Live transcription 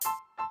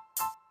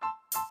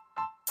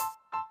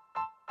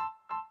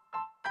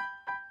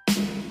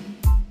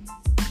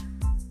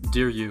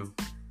Dear you,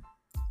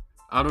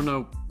 I don't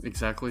know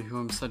exactly who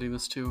I'm sending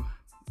this to.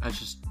 I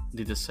just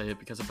need to say it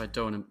because if I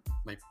don't, it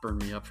might burn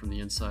me up from the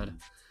inside.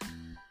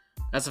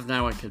 As of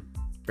now, I could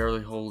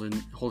barely hold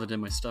it in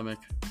my stomach.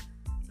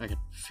 I could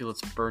feel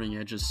its burning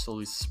edges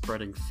slowly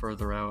spreading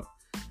further out.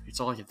 It's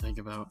all I can think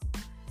about.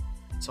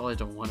 It's all I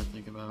don't want to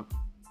think about.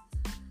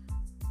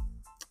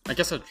 I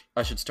guess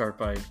I should start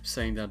by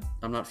saying that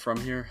I'm not from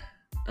here.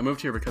 I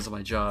moved here because of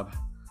my job.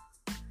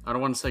 I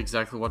don't want to say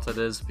exactly what that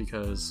is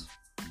because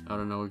I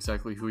don't know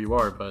exactly who you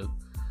are, but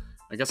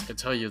I guess I could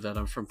tell you that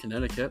I'm from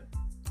Connecticut,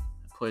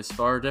 a place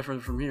far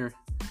different from here,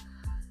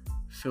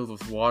 filled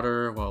with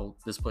water, while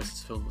this place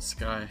is filled with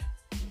sky.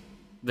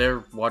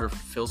 There, water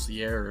fills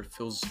the air, it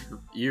fills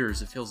your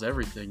ears, it fills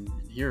everything.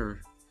 And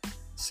here,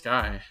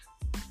 sky.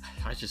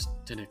 I just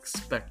didn't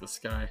expect the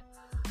sky.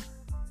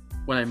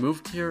 When I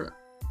moved here,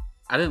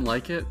 I didn't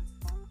like it.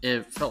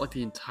 It felt like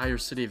the entire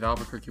city of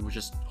Albuquerque was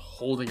just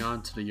holding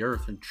on to the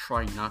earth and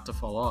trying not to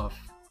fall off.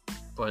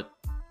 But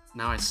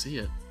now I see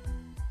it.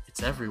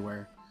 It's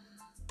everywhere.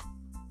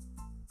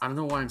 I don't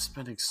know why I'm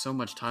spending so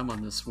much time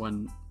on this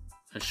when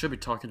I should be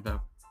talking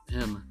about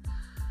him.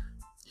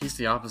 He's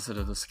the opposite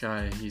of the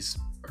sky. He's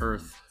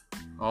earth.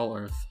 All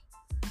earth.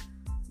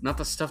 Not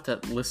the stuff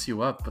that lifts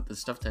you up, but the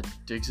stuff that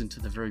digs into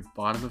the very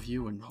bottom of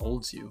you and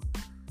holds you.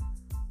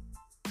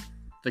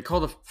 They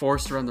call the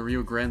forest around the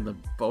Rio Grande the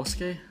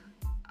Bosque.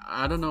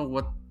 I don't know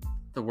what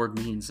the word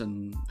means,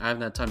 and I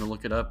haven't had time to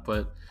look it up,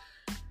 but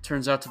it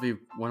turns out to be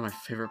one of my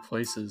favorite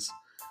places.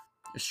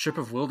 A strip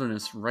of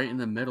wilderness right in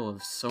the middle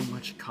of so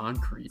much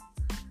concrete.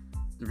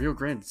 The Rio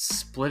Grande is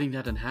splitting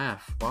that in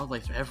half.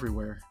 Wildlife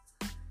everywhere.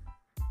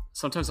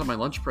 Sometimes on my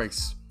lunch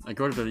breaks, I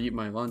go to eat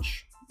my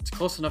lunch. It's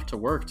close enough to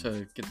work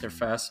to get there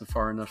fast and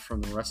far enough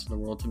from the rest of the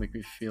world to make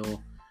me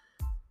feel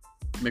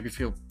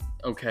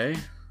okay.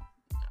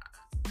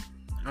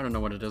 I don't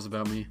know what it is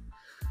about me.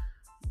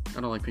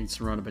 I don't like being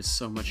surrounded by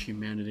so much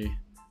humanity.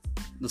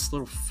 This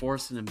little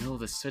forest in the middle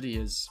of the city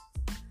is...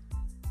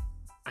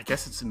 I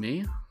guess it's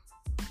me?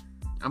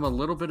 I'm a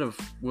little bit of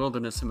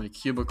wilderness in my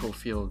cubicle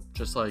field,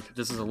 just like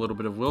this is a little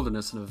bit of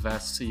wilderness in a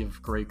vast sea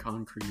of gray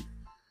concrete.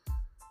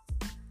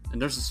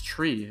 And there's this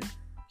tree.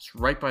 It's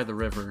right by the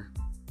river.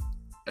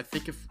 I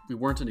think if we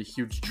weren't in a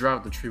huge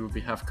drought, the tree would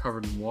be half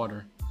covered in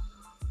water.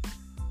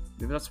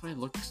 Maybe that's why it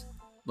looks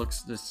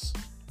this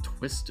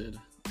twisted.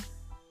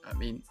 I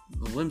mean,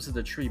 the limbs of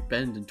the tree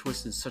bend and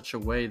twist in such a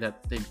way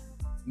that they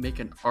make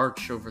an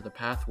arch over the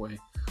pathway.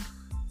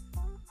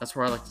 That's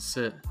where I like to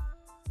sit.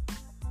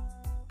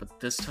 But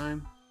this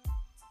time,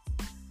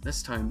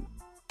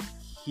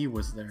 he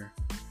was there.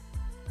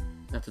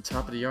 At the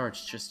top of the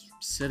arch, just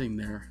sitting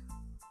there.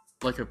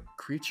 Like a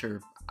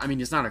creature. I mean,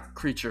 he's not a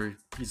creature,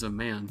 he's a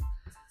man.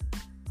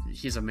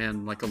 He's a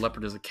man like a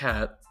leopard is a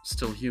cat.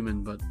 Still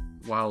human, but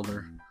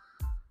wilder.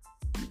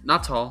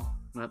 Not tall.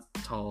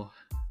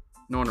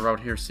 No one around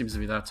here seems to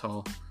be that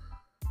tall.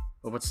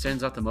 But what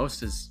stands out the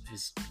most is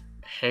his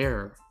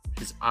hair,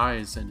 his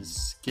eyes, and his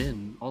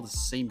skin. All the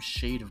same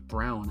shade of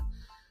brown.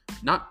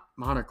 Not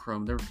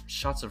monochrome. There are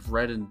shots of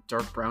red and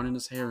dark brown in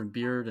his hair and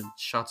beard, and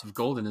shots of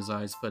gold in his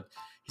eyes, but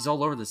he's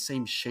all over the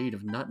same shade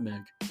of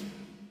nutmeg.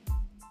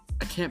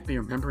 I can't be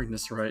remembering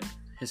this right.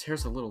 His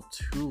hair's a little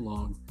too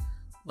long.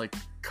 Like,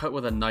 cut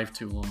with a knife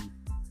too long.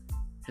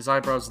 His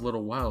eyebrows a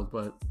little wild,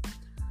 but...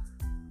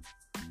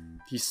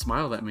 he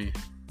smiled at me.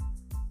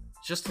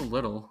 Just a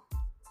little,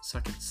 so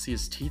I could see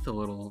his teeth a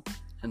little,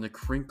 and the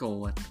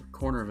crinkle at the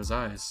corner of his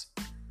eyes.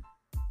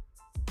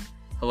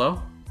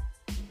 Hello?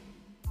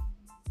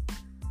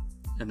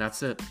 And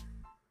that's it.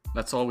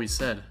 That's all we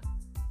said.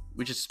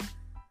 We just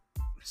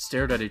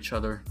stared at each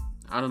other.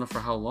 I don't know for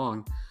how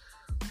long.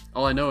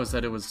 All I know is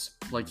that it was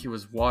like he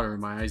was water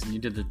and my eyes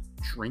needed to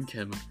drink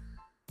him.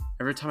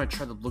 Every time I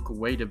tried to look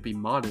away to be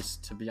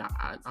modest, to be,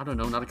 I don't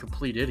know, not a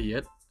complete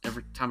idiot.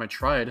 Every time I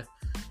tried,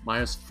 my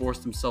eyes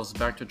forced themselves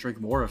back to drink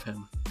more of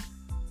him.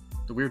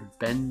 The weird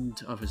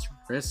bend of his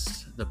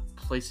wrist, the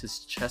place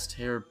his chest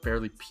hair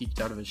barely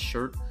peeked out of his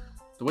shirt,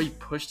 the way he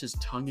pushed his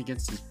tongue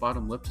against his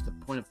bottom lip to the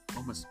point of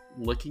almost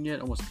licking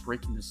it, almost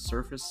breaking the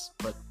surface,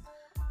 but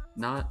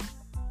not.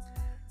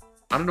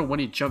 I don't know when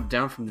he jumped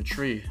down from the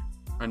tree.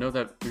 I know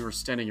that we were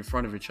standing in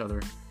front of each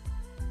other.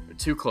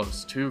 Too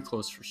close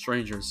for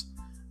strangers.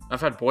 I've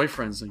had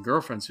boyfriends and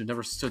girlfriends who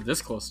never stood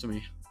this close to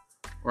me.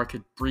 Or I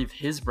could breathe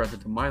his breath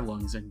into my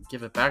lungs and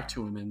give it back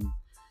to him, and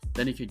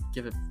then he could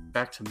give it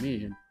back to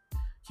me. And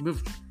he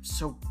moved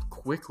so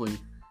quickly.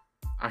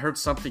 I heard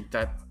something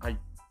that I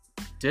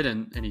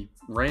didn't, and he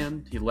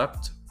ran, he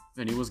leapt,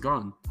 and he was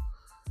gone.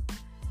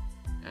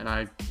 And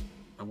I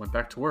went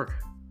back to work.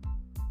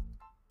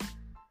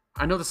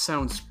 I know this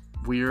sounds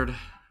weird,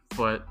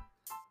 but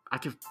I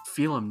can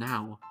feel him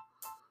now.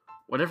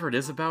 Whatever it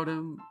is about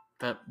him,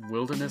 that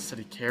wilderness that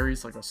he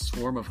carries like a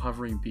swarm of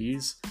hovering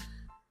bees,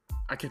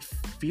 I could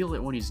feel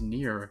it when he's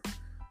near.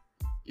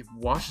 It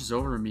washes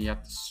over me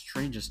at the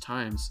strangest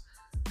times.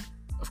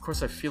 Of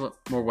course, I feel it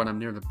more when I'm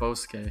near the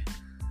Bosque.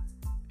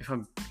 If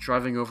I'm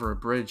driving over a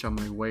bridge on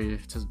my way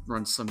to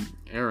run some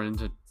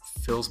errand, it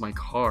fills my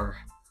car.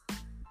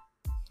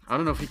 I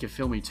don't know if he can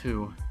feel me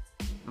too.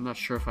 I'm not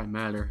sure if I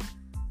matter.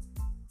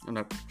 I'm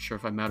not sure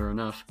if I matter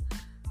enough.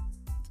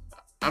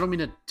 I don't mean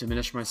to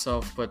diminish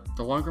myself, but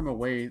the longer I'm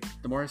away,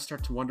 the more I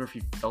start to wonder if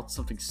he felt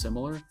something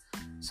similar.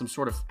 Some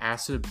sort of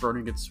acid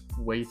burning its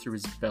way through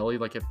his belly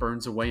like it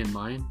burns away in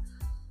mine.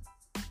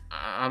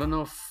 I don't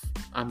know if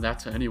I'm that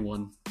to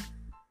anyone,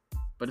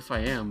 but if I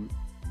am,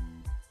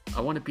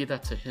 I want to be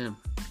that to him.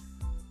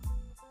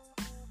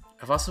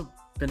 I've also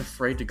been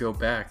afraid to go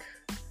back,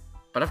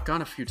 but I've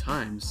gone a few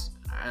times.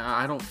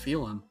 I don't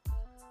feel him.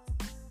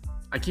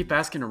 I keep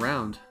asking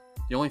around.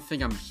 The only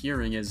thing I'm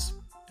hearing is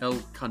El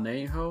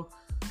Conejo.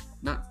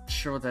 Not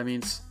sure what that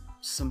means.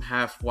 Some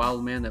half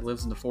wild man that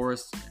lives in the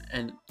forest,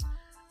 and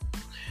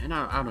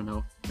I don't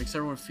know. Makes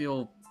everyone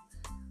feel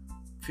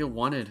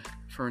wanted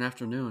for an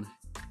afternoon.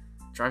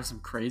 Drives them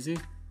crazy.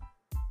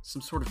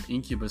 Some sort of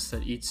incubus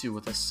that eats you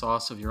with a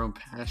sauce of your own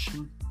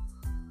passion.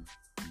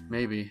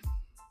 Maybe.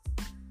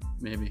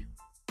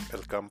 El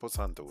Campo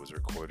Santo was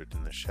recorded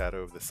in the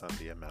shadow of the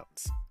Sandia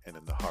Mountains and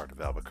in the heart of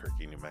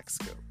Albuquerque, New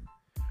Mexico.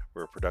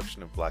 We're a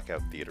production of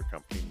Blackout Theater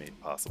Company made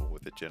possible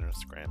with a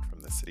generous grant from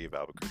the City of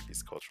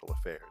Albuquerque's Cultural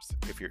Affairs.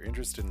 If you're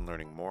interested in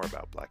learning more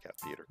about Blackout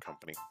Theater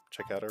Company,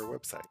 check out our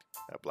website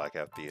at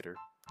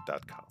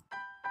blackouttheater.com.